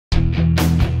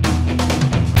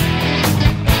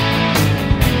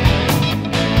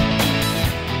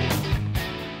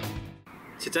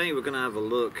Today we're going to have a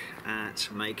look at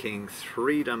making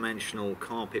three-dimensional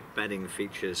carpet bedding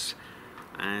features,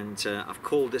 and I've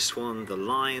called this one the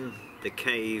lion, the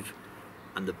cave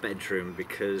and the bedroom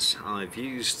because I've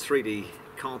used 3D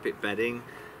carpet bedding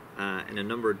in a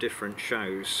number of different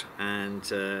shows, and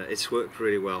it's worked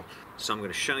really well. So I'm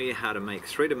going to show you how to make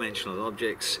three-dimensional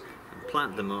objects and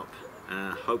plant them up.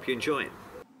 Hope you enjoy it.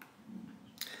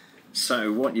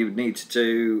 So what you would need to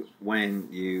do when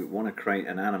you want to create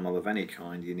an animal of any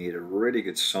kind, you need a really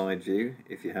good side view.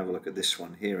 If you have a look at this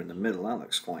one here in the middle, that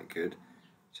looks quite good.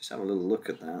 Just have a little look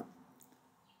at that,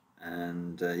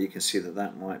 and you can see that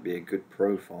that might be a good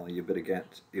profile. You'll be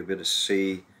able to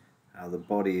see how the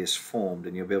body is formed,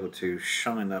 and you'll be able to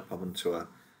shine that up onto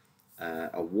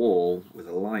a wall with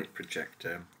a light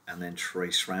projector and then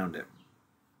trace around it.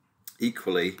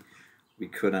 Equally, we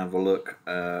could have a look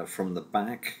from the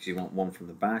back. Do you want one from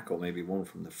the back or maybe one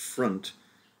from the front?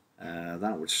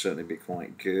 That would certainly be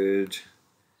quite good.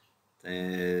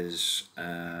 There's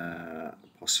a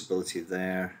possibility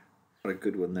there. Got a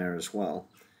good one there as well.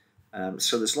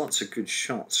 So there's lots of good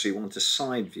shots. So you want a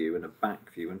side view and a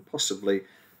back view and possibly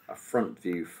a front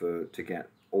view to get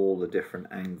all the different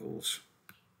angles.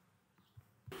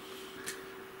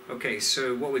 Okay,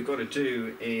 so what we've got to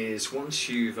do is, once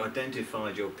you've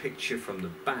identified your picture from the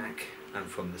back and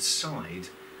from the side,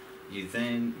 you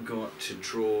then got to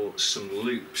draw some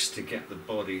loops to get the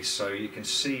body. So you can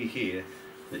see here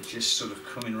that just sort of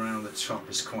coming around the top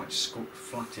is quite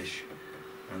flattish,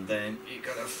 and then you've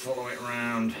got to follow it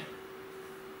round,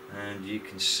 and you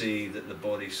can see that the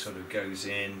body sort of goes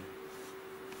in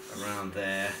around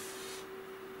there,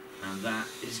 and that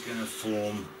is going to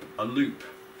form a loop.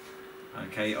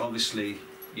 Okay, obviously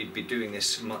you'd be doing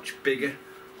this much bigger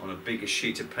on a bigger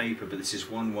sheet of paper, but this is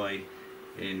one way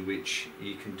in which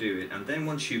you can do it. And then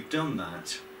once you've done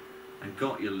that and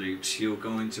got your loops, you're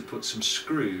going to put some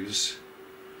screws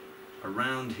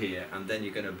around here, and then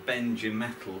you're going to bend your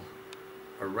metal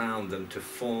around them to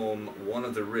form one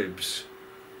of the ribs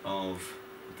of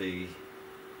the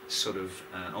sort of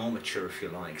armature, if you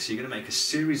like. So you're going to make a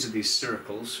series of these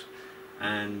circles,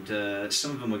 and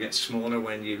some of them will get smaller.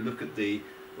 When you look at the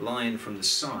line from the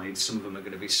side, some of them are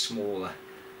going to be smaller,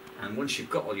 and once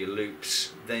you've got all your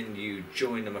loops, then you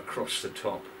join them across the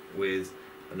top with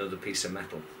another piece of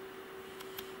metal.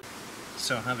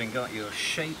 So having got your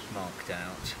shape marked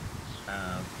out,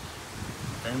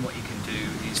 then what you can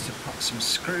do is to put some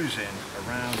screws in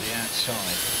around the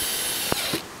outside,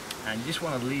 and you just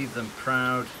want to leave them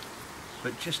proud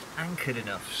but just anchored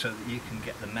enough so that you can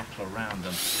get the metal around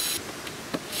them.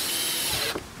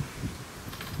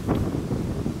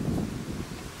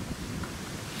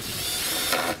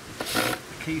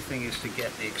 The key thing is to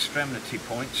get the extremity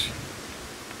points,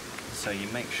 so you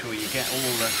make sure you get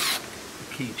all the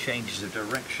key changes of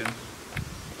direction.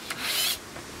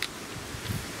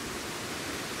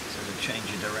 So to change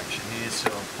your direction here, so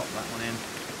I'll pop that one in.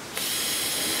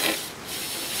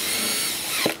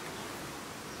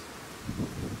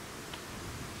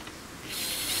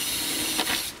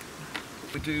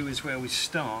 What we do is, where we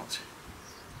start,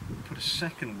 put a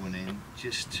second one in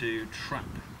just to trap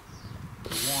the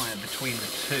wire between the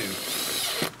two.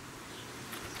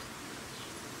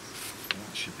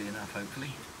 That should be enough,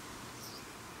 hopefully.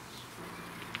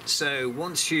 So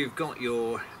once you've got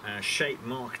your shape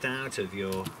marked out of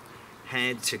your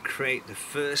head to create the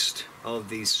first of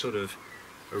these sort of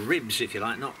ribs, if you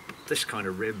like, not this kind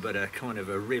of rib, but a kind of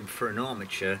a rib for an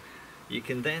armature, you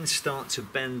can then start to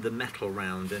bend the metal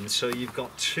round. And so you've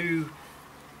got two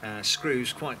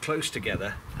screws quite close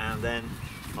together, and then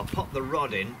I'll pop the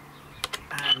rod in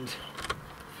and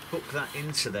hook that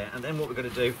into there. And then what we're going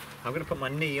to do, I'm going to put my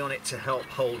knee on it to help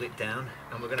hold it down,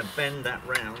 and we're going to bend that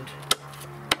round,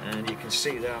 and you can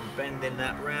see that I'm bending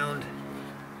that round,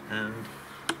 and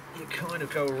you kind of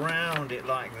go round it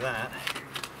like that,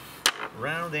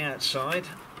 round the outside.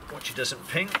 Watch it doesn't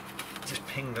ping, just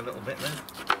pinged a little bit there.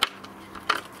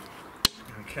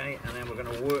 Okay, and then we're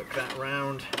going to work that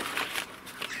round,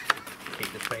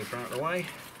 keep the paper out of the way,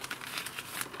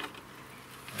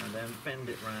 and then bend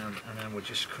it round, and then we'll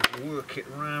just work it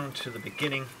round to the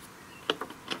beginning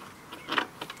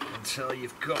until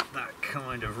you've got that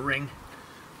kind of ring.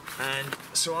 And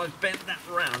so I've bent that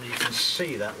round, you can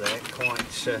see that there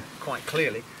quite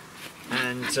clearly.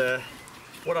 And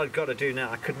what I've got to do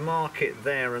now, I could mark it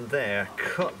there and there,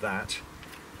 cut that,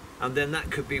 and then that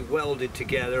could be welded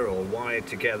together or wired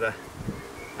together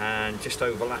and just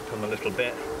overlap them a little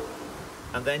bit,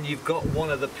 and then you've got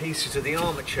one of the pieces of the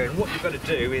armature. And what you've got to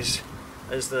do is,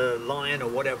 as the lion or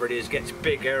whatever it is gets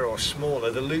bigger or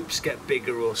smaller, the loops get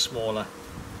bigger or smaller,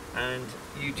 and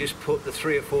you just put the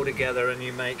 3 or 4 together and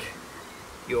you make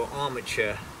your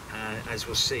armature, as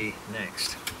we'll see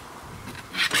next.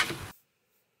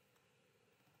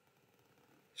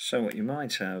 So what you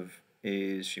might have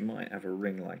is you might have a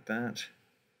ring like that,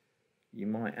 you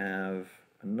might have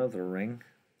another ring,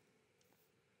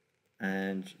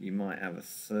 and you might have a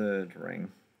third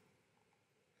ring.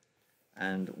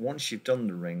 And once you've done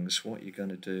the rings, what you're going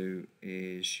to do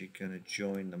is you're going to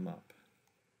join them up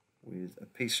with a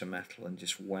piece of metal and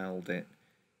just weld it.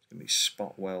 It's going to be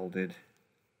spot welded,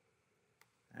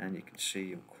 and you can see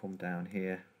you'll come down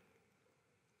here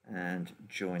and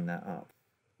join that up.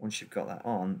 Once you've got that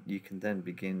on, you can then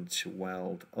begin to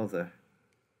weld other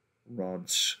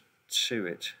rods to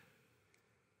it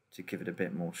to give it a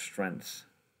bit more strength.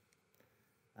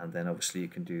 And then obviously you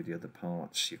can do the other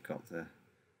parts. You've got the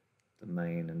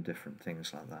main and different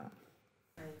things like that.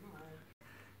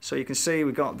 So you can see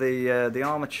we've got the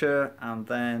armature, and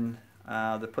then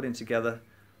they're putting together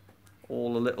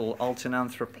all the little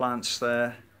Altinanthera plants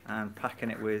there and packing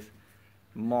it with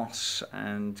moss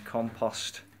and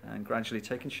compost and gradually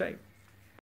taking shape.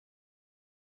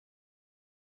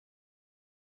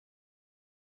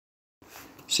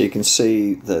 So you can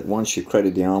see that once you've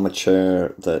created the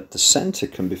armature, that the centre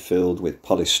can be filled with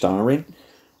polystyrene,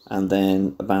 and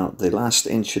then about the last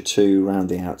inch or two around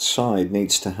the outside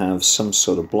needs to have some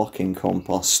sort of blocking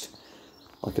compost,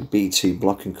 like a BT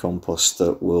blocking compost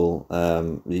that will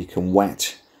you can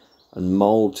wet and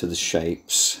mould to the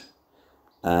shapes.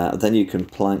 Then you can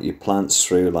plant your plants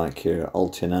through, like your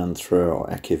Altinanthera or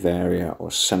Echeveria or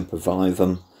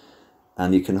Sempervivum,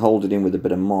 and you can hold it in with a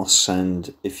bit of moss.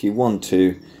 And if you want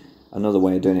to, another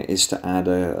way of doing it is to add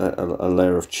a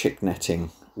layer of chick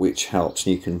netting, which helps,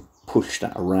 and you can push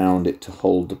that around it to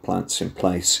hold the plants in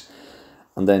place,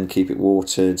 and then keep it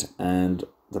watered, and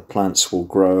the plants will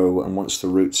grow. And once the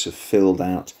roots have filled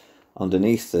out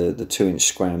underneath the 2-inch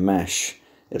square mesh,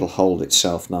 it'll hold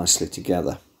itself nicely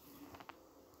together.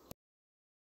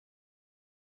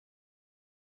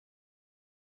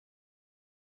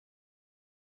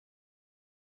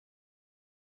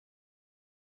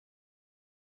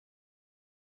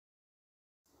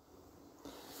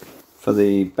 For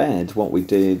the bed, what we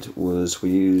did was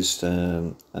we used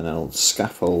an old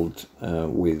scaffold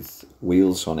with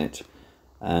wheels on it,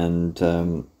 and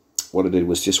what I did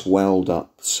was just weld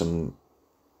up some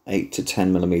 8 to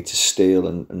 10 millimeter steel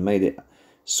and made it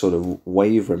sort of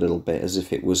waver a little bit as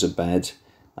if it was a bed,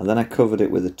 and then I covered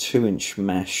it with a 2-inch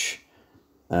mesh,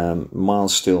 mild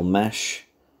steel mesh,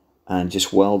 and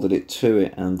just welded it to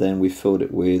it, and then we filled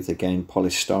it with, again,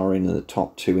 polystyrene in the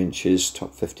top 2 inches,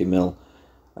 top 50mm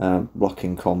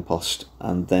blocking compost,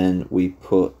 and then we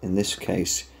put, in this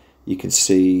case, you can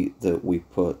see that we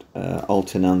put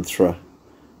Altinanthera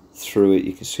through it.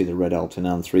 You can see the red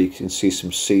Altinanthera, you can see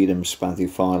some Sedum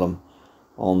spathiphyllum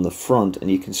on the front, and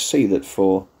you can see that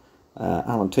for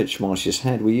Alan Titchmarsh's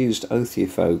head we used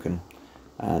Othiophogone,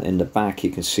 and in the back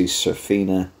you can see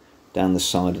Serfina down the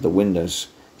side of the windows.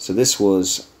 So this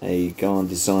was a garden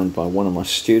designed by one of my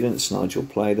students, Nigel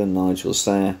Playden. Nigel's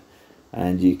there,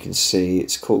 and you can see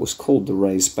it was called the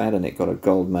Raised Bed, and it got a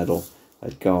gold medal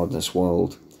at Gardeners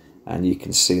World. And you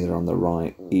can see there on the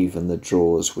right even the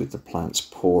drawers with the plants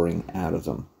pouring out of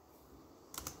them.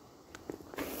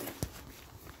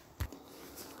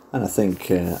 And I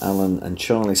think Alan and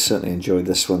Charlie certainly enjoyed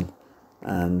this one,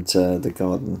 and the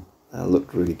garden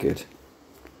looked really good.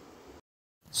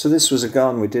 So this was a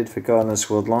garden we did for Gardeners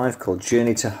World Live called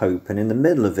Journey to Hope, and in the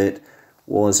middle of it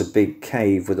was a big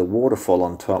cave with a waterfall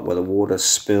on top where the water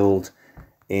spilled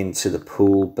into the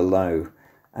pool below.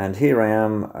 And here I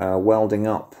am welding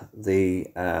up the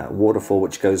waterfall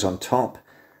which goes on top.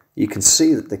 You can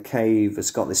see that the cave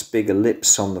has got this big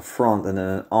ellipse on the front and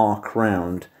an arc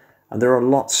round, and there are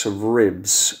lots of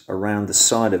ribs around the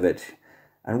side of it.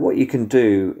 And what you can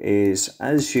do is,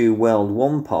 as you weld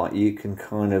one part, you can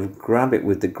kind of grab it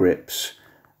with the grips,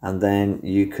 and then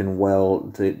you can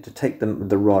weld to take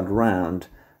the rod round,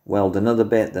 weld another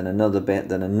bit, then another bit,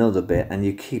 then another bit, and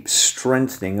you keep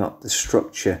strengthening up the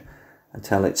structure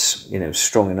until it's, you know,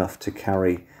 strong enough to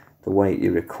carry the weight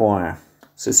you require.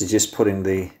 So this is just putting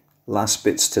the last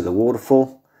bits to the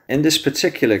waterfall. In this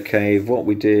particular cave, what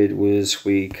we did was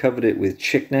we covered it with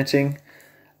chick netting,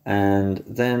 and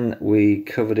then we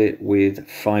covered it with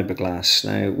fiberglass.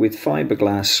 Now with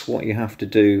fiberglass, what you have to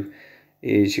do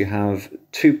is you have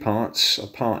two parts, a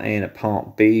part A and a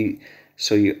part B.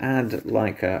 So you add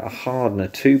like a hardener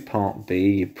to part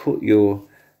B, you put your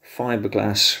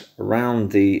fiberglass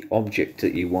around the object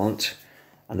that you want,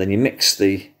 and then you mix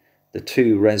the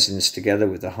two resins together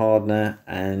with the hardener,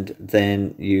 and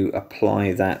then you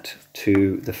apply that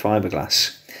to the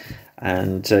fiberglass.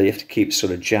 and you have to keep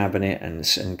sort of jabbing it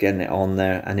and getting it on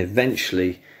there, and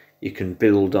eventually you can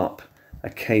build up a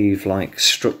cave-like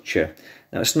structure.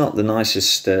 Now, it's not the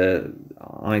nicest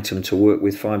item to work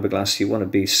with, fiberglass. You want to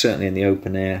be certainly in the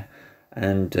open air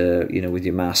and you know, with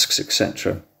your masks,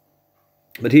 etc.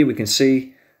 But here we can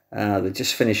see they're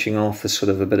just finishing off a sort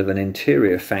of a bit of an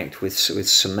interior effect with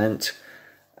cement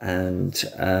and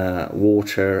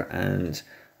water and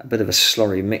a bit of a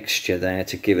slurry mixture there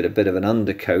to give it a bit of an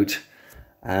undercoat,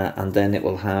 and then it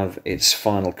will have its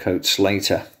final coats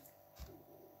later.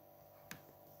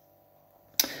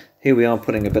 Here we are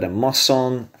putting a bit of moss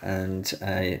on, and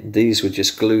these were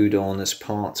just glued on as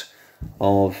part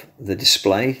of the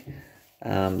display.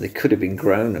 They could have been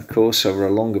grown, of course, over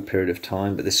a longer period of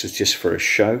time, but this was just for a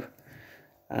show.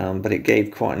 But it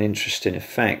gave quite an interesting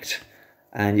effect.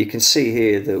 And you can see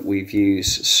here that we've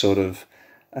used sort of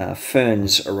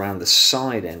ferns around the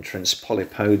side entrance,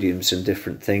 polypodiums and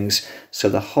different things. So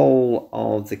the whole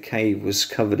of the cave was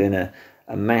covered in a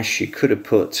mesh. You could have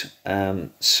put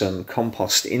some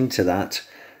compost into that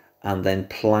and then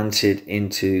planted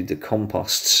into the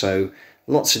compost. So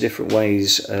lots of different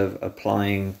ways of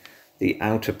applying the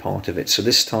outer part of it. So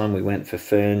this time we went for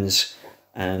ferns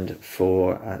and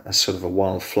for a sort of a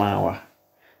wildflower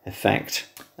effect.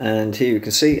 And here you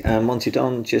can see Monty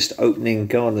Don just opening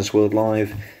Gardeners World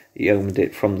Live. He opened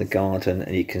it from the garden,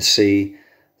 and you can see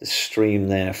the stream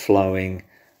there flowing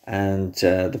and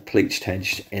the pleached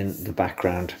hedge in the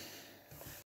background.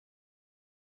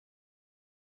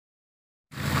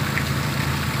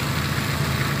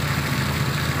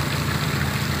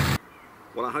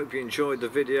 Well, I hope you enjoyed the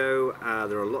video.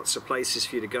 There are lots of places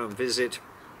for you to go and visit.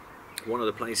 One of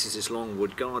the places is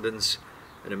Longwood Gardens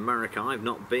in America. I've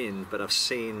not been, but I've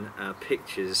seen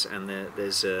pictures, and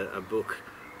there's a book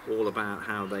all about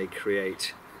how they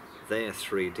create their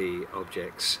 3D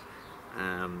objects.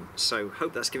 So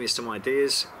hope that's given you some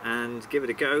ideas, and give it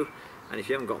a go. And if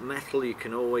you haven't got metal, you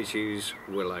can always use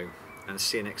willow. And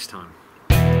see you next time.